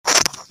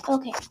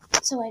Okay,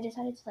 so I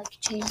decided to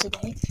change the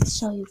day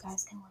so you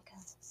guys can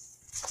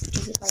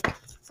do it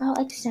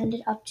I'll extend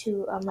it up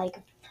to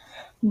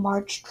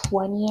March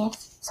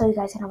 20th so you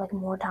guys can have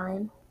more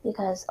time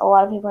because a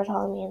lot of people are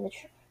telling me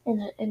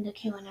in the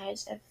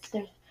Q&As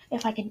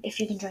if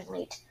you can join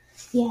late.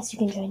 Yes, you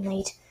can join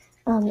late.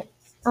 Um,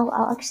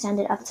 I'll extend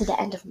it up to the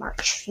end of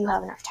March. You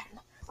have enough time.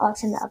 I'll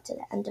extend it up to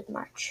the end of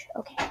March.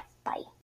 Okay, bye.